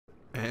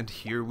And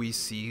here we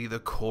see the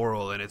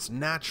coral in its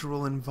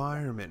natural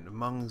environment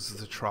amongst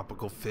the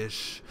tropical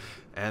fish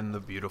and the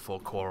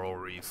beautiful coral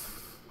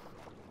reef.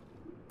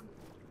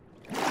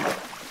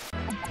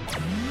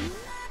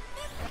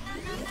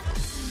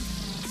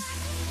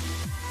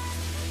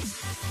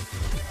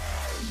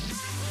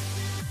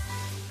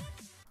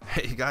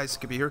 Hey guys,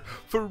 Skippy here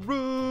for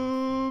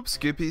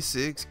Skippy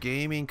 6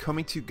 Gaming,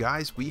 coming to you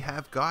guys. We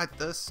have got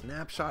the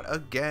snapshot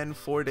again,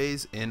 4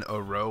 days in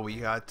a row. We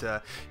got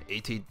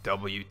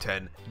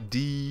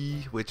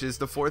 18W10D, which is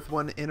the 4th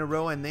one in a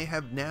row, and they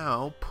have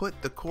now put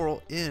the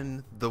coral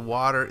in the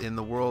water in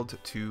the world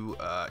to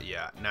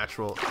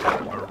natural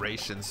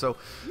aeration. So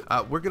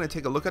we're gonna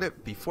take a look at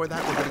it. Before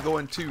that, we're gonna go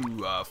into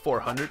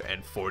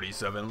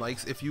 447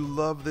 likes if you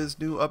love this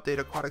new update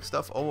aquatic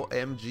stuff.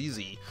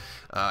 OMGZ.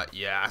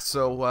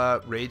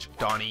 Rage,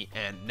 Donnie,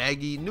 and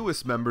Nagy,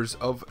 newest members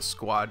of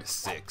Squad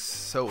 6.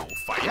 So,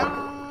 fire!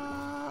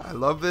 I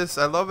love this.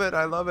 I love it.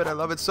 I love it. I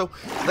love it. So,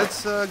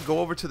 let's go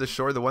over to the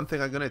shore. The one thing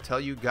I'm going to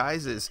tell you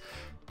guys is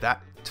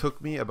that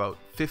took me about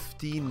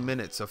 15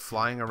 minutes of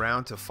flying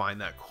around to find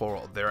that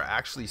coral. They're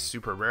actually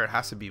super rare. It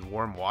has to be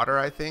warm water,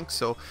 I think.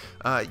 So,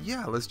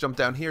 yeah, let's jump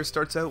down here.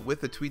 Starts out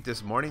with a tweet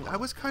this morning. I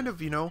was kind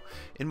of, in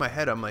my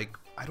head, I'm like,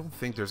 I don't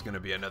think there's going to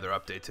be another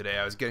update today.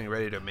 I was getting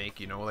ready to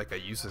make, like a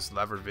useless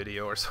lever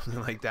video or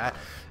something like that.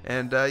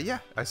 And yeah,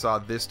 I saw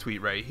this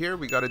tweet right here.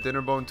 We got a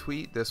dinner bone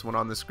tweet. This one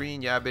on the screen.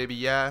 Yeah, baby,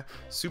 yeah.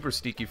 Super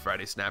sneaky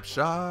Friday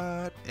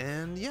snapshot.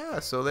 And yeah,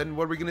 so then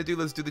what are we going to do?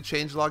 Let's do the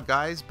changelog,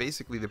 guys.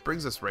 Basically, that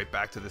brings us right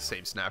back to the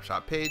same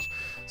snapshot page.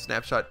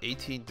 Snapshot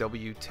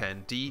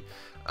 18W10D.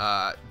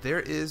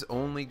 There is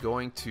only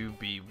going to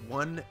be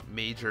one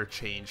major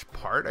change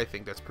part. I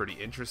think that's pretty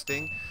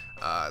interesting.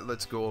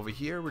 Let's go over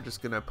here. We're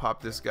just gonna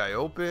pop this guy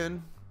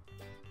open.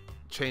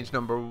 Change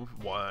number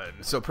 1.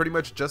 So pretty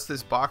much just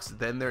this box.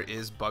 Then there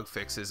is bug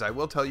fixes. I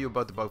will tell you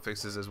about the bug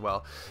fixes as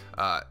well.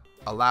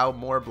 Allow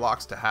more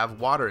blocks to have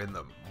water in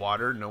them.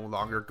 Water no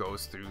longer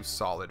goes through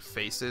solid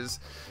faces.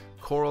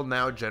 Coral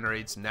now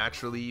generates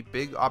naturally.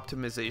 Big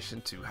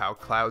optimization to how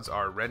clouds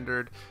are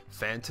rendered.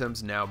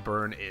 Phantoms now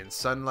burn in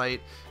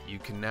sunlight. You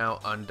can now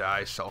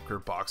undye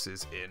shulker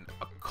boxes in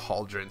a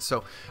cauldron.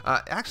 So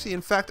actually,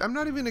 in fact, I'm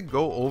not even gonna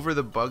go over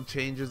the bug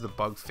changes, the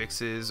bug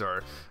fixes,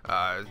 or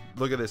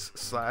look at this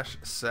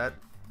 /set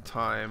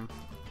time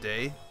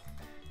day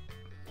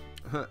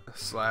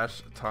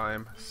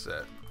 /time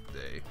set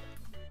day.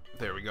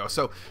 There we go.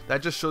 So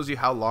that just shows you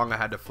how long I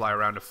had to fly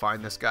around to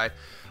find this guy.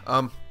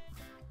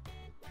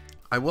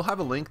 I will have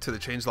a link to the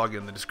changelog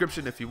in the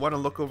description if you want to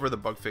look over the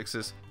bug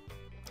fixes.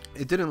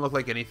 It didn't look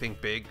like anything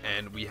big,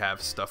 and we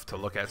have stuff to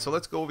look at. So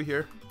let's go over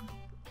here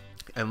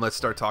and let's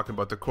start talking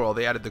about the coral.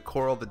 They added the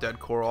coral, the dead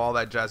coral, all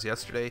that jazz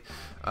yesterday,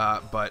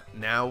 but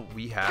now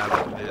we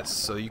have this.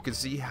 So you can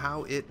see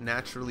how it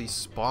naturally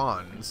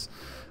spawns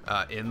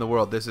in the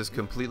world. This is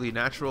completely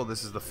natural.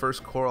 This is the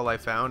first coral I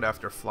found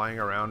after flying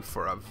around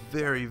for a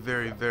very,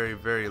 very, very,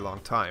 very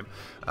long time.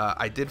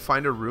 I did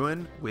find a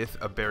ruin with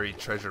a buried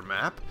treasure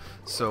map,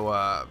 so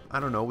I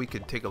don't know, we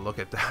could take a look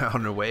at that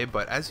on our way,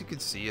 but as you can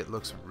see, it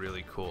looks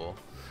really cool.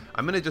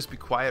 I'm gonna just be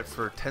quiet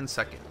for 10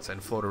 seconds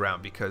and float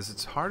around because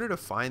it's harder to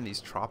find these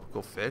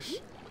tropical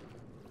fish.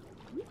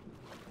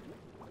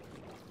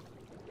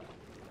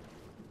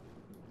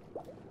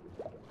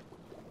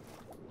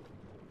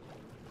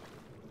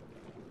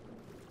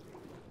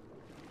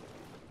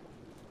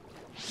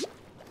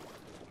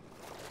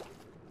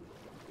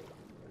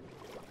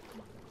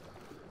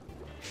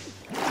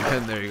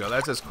 And there you go.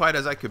 That's as quiet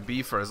as I could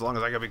be for as long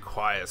as I could be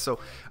quiet. So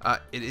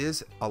it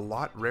is a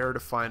lot rarer to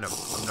find them.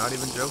 I'm not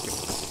even joking.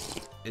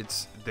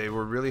 They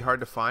were really hard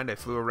to find. I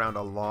flew around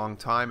a long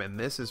time, and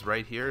this is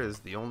right here is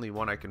the only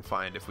one I can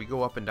find. If we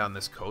go up and down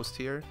this coast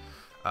here,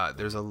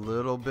 there's a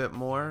little bit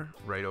more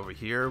right over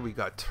here. We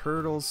got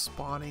turtles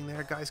spawning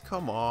there, guys.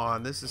 Come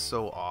on, this is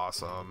so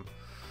awesome.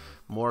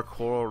 More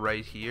coral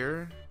right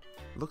here.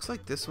 Looks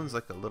like this one's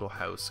like a little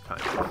house,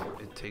 kind of.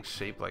 It takes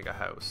shape like a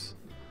house.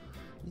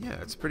 Yeah,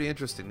 it's pretty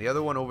interesting. The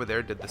other one over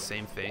there did the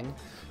same thing.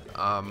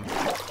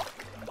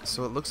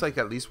 So it looks like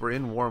at least we're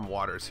in warm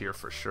waters here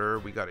for sure.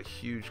 We got a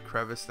huge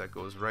crevice that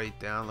goes right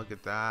down. Look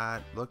at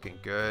that. Looking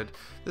good.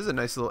 This is a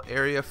nice little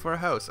area for a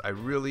house. I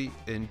really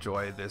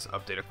enjoy this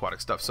update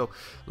aquatic stuff. So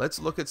let's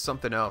look at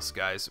something else,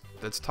 guys.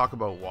 Let's talk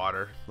about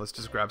water. Let's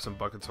just grab some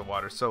buckets of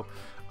water. So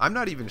I'm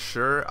not even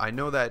sure. I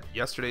know that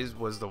yesterday's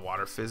was the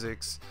water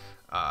physics.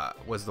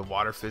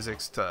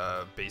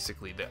 To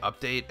basically the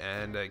update,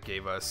 and it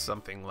gave us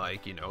something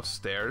like,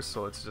 stairs.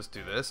 So let's just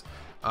do this.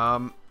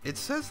 It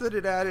says that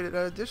it added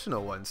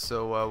additional ones.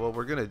 So what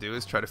we're gonna do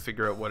is try to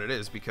figure out what it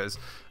is, because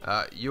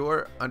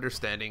your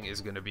understanding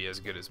is gonna be as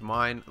good as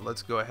mine.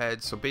 Let's go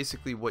ahead. So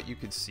basically what you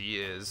can see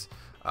is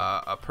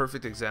a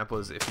perfect example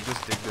is if you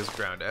just dig this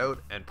ground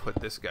out and put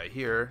this guy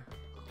here,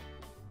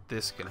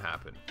 this can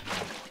happen.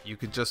 You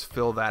could just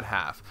fill that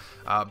half.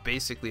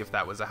 Basically, if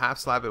that was a half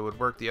slab, it would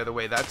work the other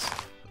way. That's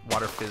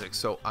water physics.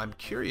 So I'm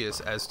curious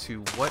as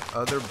to what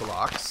other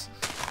blocks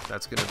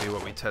That's going to be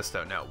what we test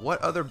out now.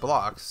 What other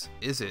blocks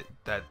is it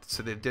that...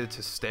 So they did it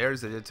to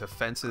stairs, they did it to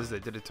fences, they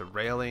did it to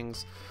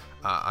railings.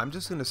 I'm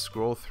just going to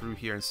scroll through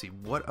here and see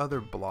what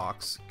other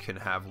blocks can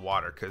have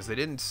water, because they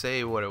didn't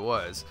say what it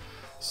was.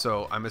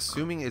 So I'm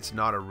assuming it's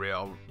not a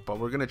rail, but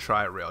we're going to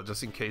try a rail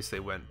just in case they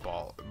went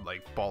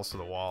balls to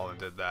the wall and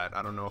did that.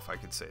 I don't know if I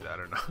could say that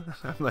or not.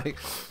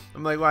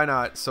 I'm like, why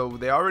not? So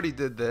they already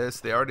did this,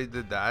 they already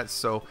did that.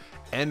 So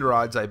end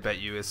rods, I bet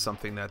you, is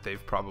something that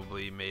they've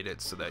probably made it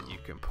so that you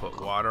can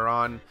put water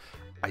on.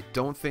 I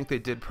don't think they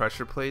did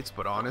pressure plates,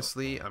 but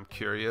honestly, I'm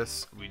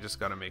curious. We just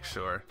got to make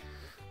sure.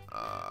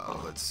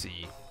 Let's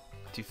see.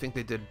 Do you think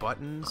they did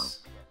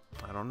buttons?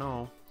 I don't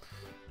know.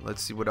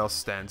 Let's see what else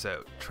stands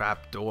out.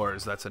 Trap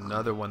doors. That's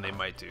another one they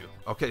might do.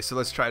 Okay, so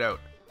let's try it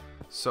out.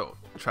 So,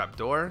 trap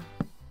door.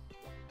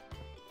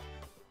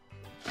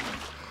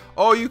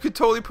 Oh, you could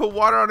totally put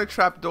water on a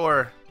trap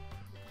door.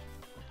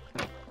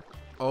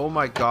 Oh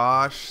my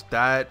gosh,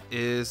 that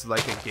is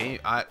like a game.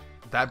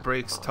 That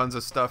breaks tons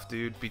of stuff,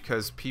 dude,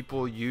 because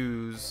people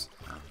use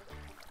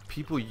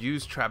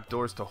trap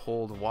doors to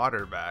hold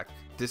water back.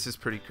 This is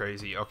pretty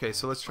crazy. Okay,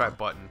 so let's try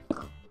button.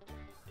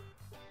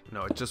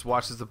 No, it just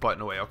washes the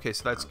button away. Okay,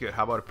 so that's good.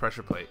 How about a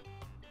pressure plate?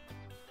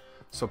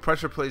 So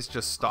pressure plates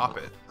just stop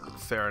it.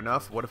 Fair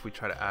enough. What if we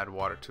try to add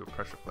water to a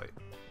pressure plate?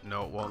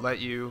 No, it won't let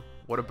you.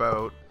 What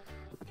about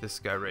this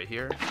guy right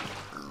here?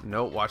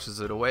 No, washes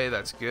it away.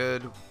 That's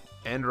good.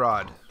 End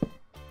rod.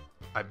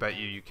 I bet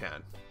you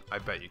can. I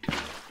bet you can.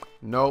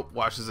 Nope,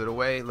 washes it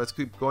away. Let's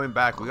keep going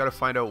back. We got to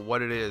find out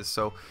what it is.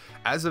 So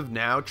as of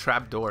now,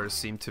 trapdoors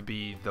seem to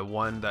be the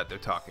one that they're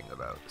talking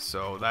about.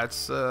 So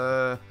that's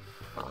a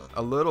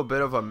little bit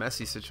of a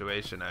messy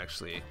situation,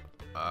 actually,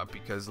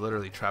 because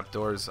literally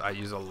trapdoors I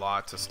use a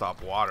lot to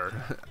stop water.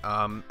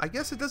 I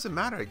guess it doesn't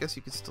matter. I guess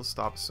you can still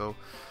stop. So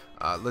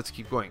let's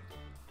keep going.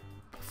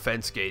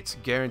 Fence gates,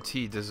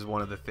 guaranteed. This is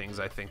one of the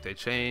things I think they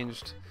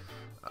changed.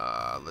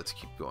 Let's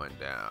keep going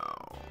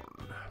down.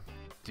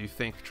 Do you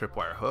think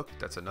tripwire hook?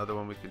 That's another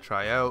one we can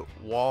try out.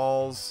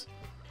 Walls.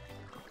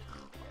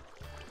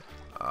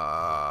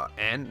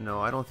 And no,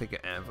 I don't think an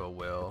anvil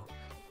will.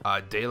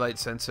 Daylight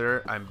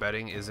sensor, I'm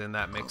betting, is in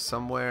that mix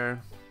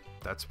somewhere.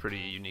 That's a pretty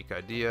unique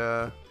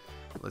idea.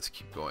 Let's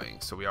keep going.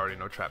 So we already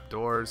know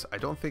trapdoors. I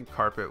don't think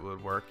carpet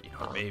would work. You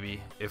know, maybe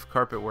if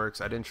carpet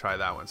works. I didn't try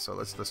that one, so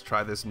let's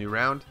try this new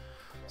round.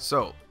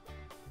 So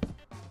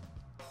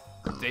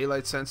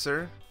daylight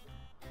sensor,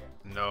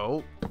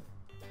 no.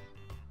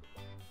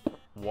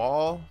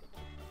 Wall.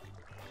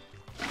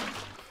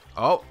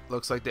 Oh,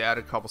 looks like they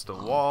added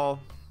cobblestone wall.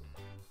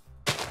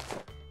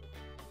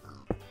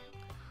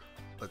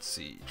 Let's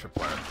see,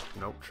 tripwire.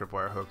 Nope,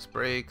 tripwire hooks,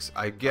 breaks.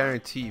 I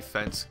guarantee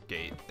fence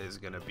gate is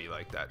gonna be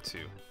like that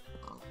too.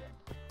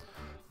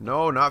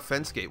 No, not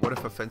fence gate. What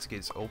if a fence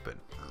gate's open?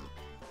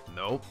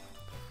 Nope.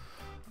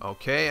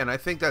 Okay, and I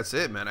think that's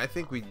it, man. I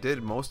think we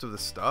did most of the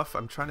stuff.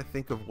 I'm trying to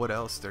think of what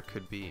else there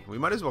could be. We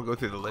might as well go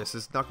through the list.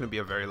 It's not gonna be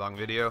a very long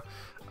video.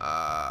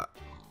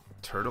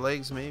 Turtle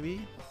eggs,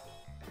 maybe?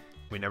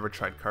 We never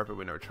tried carpet.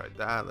 We never tried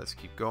that. Let's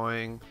keep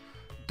going.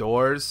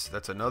 Doors.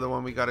 That's another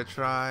one we gotta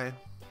try.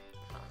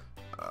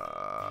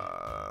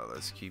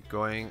 Let's keep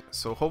going.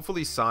 So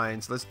hopefully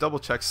signs. Let's double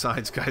check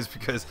signs, guys,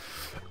 because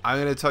I'm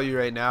gonna tell you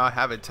right now, I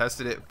haven't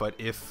tested it, but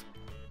if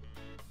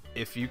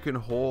you can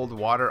hold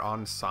water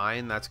on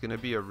sign, that's gonna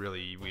be a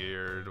really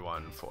weird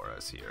one for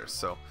us here.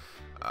 So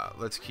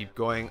let's keep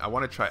going. I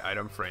want to try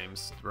item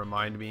frames.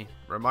 Remind me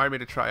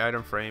to try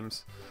item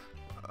frames.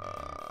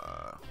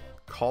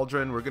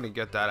 Cauldron, we're gonna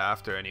get that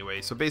after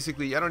anyway. So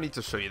basically, I don't need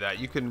to show you that.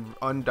 You can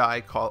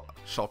undie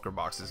shulker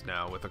boxes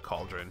now with a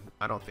cauldron.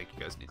 I don't think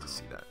you guys need to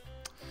see that.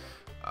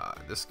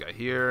 This guy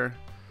here.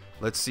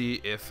 Let's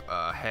see if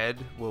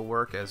head will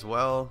work as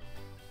well.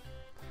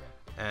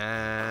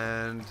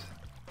 And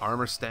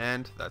armor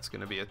stand. That's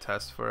gonna be a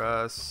test for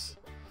us.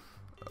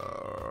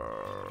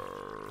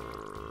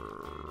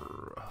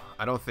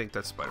 I don't think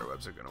that spider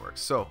webs are gonna work.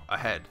 So a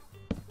head.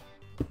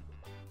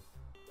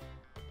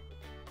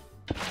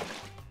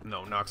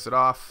 No, knocks it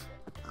off.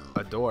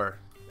 A door.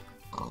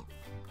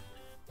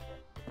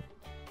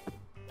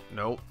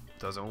 Nope,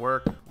 doesn't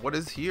work. What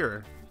is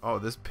here? Oh,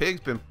 this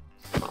pig's been...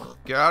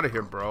 Get out of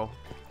here, bro.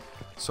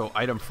 So,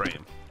 item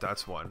frame.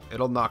 That's one.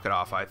 It'll knock it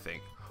off, I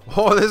think.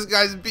 Oh, this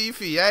guy's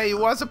beefy. Hey, he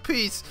wants a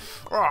piece.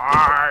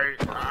 Alright.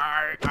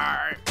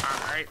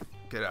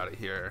 Get out of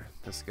here.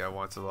 This guy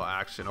wants a little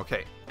action.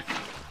 Okay.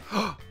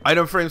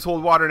 Item frames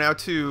hold water now,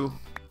 too.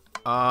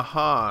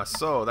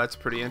 So that's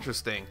pretty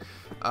interesting.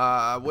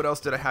 What else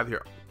did I have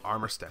here?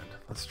 Armor stand.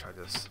 Let's try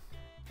this.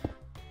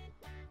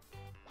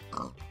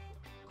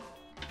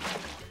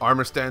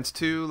 Armor stands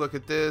too. Look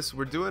at this.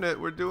 We're doing it.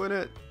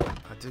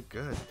 I did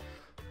good.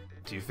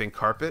 Do you think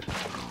carpet?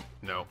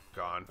 No,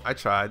 gone. I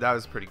tried. That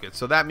was pretty good.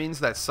 So that means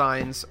that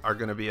signs are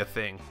gonna be a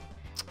thing.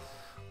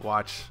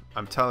 Watch.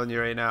 I'm telling you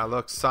right now.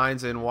 Look,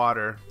 signs in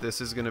water. This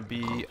is gonna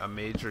be a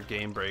major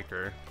game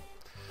breaker.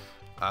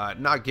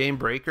 Not game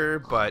breaker,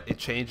 but it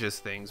changes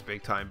things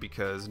big time,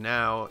 because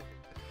now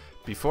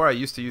Before I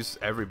used to use,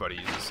 everybody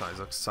uses signs.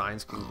 Like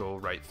signs can go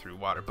right through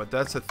water, but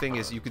that's the thing,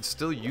 is you could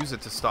still use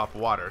it to stop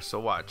water. So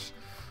watch.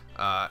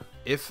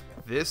 If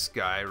this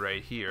guy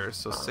right here,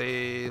 so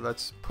say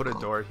let's put a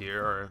door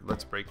here, or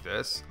let's break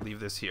this, leave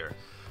this here.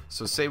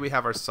 So say we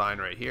have our sign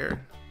right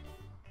here.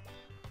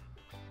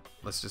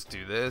 Let's just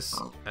do this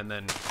and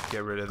then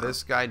get rid of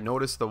this guy.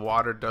 Notice the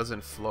water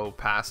doesn't flow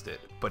past it,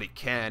 but it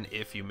can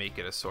if you make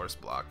it a source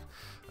block.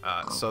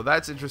 So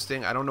that's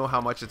interesting. I don't know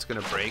how much it's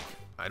gonna break.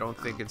 I don't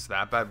think it's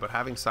that bad, but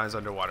having signs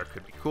underwater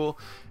could be cool.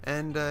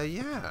 And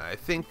yeah, I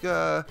think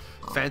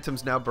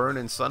phantoms now burn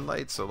in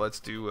sunlight, so let's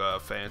do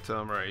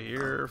phantom right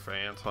here.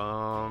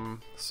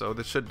 Phantom. So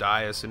this should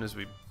die as soon as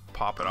we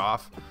pop it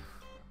off.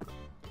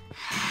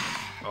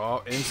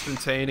 Oh,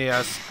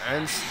 instantaneous.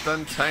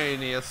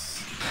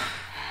 Instantaneous.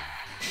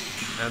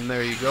 And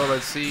there you go.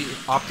 Let's see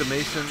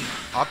optimization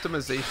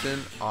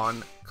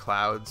on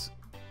clouds.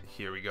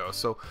 Here we go.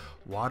 So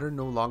water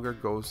no longer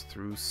goes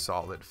through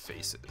solid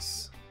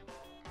faces.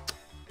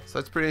 So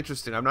that's pretty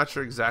interesting. I'm not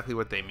sure exactly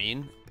what they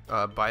mean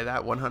by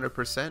that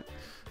 100%.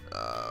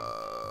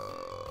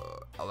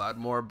 Allowed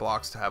more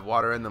blocks to have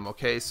water in them.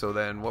 Okay, so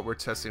then what we're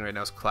testing right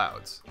now is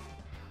clouds.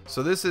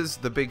 So this is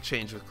the big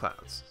change with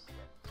clouds.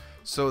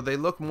 So they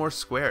look more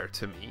square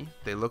to me.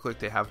 They look like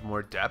they have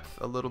more depth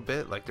a little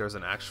bit, like there's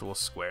an actual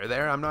square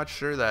there. I'm not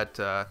sure that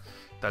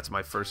that's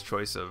my first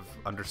choice of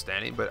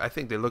understanding, but I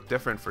think they look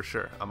different for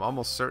sure. I'm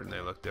almost certain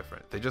they look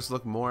different. They just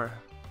look more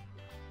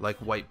like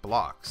white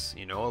blocks,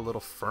 you know, a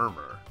little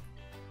firmer.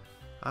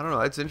 I don't know,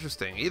 that's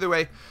interesting. Either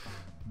way,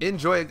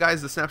 enjoy it,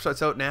 guys. The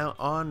snapshot's out now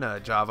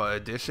on Java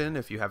Edition.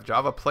 If you have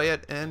Java, play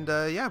it. And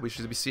yeah, we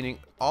should be seeing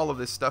all of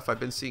this stuff. I've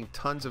been seeing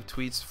tons of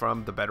tweets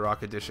from the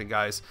Bedrock Edition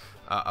guys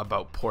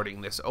about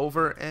porting this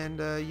over.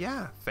 And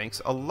yeah,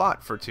 thanks a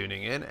lot for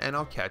tuning in, and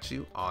I'll catch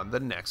you on the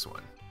next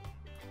one.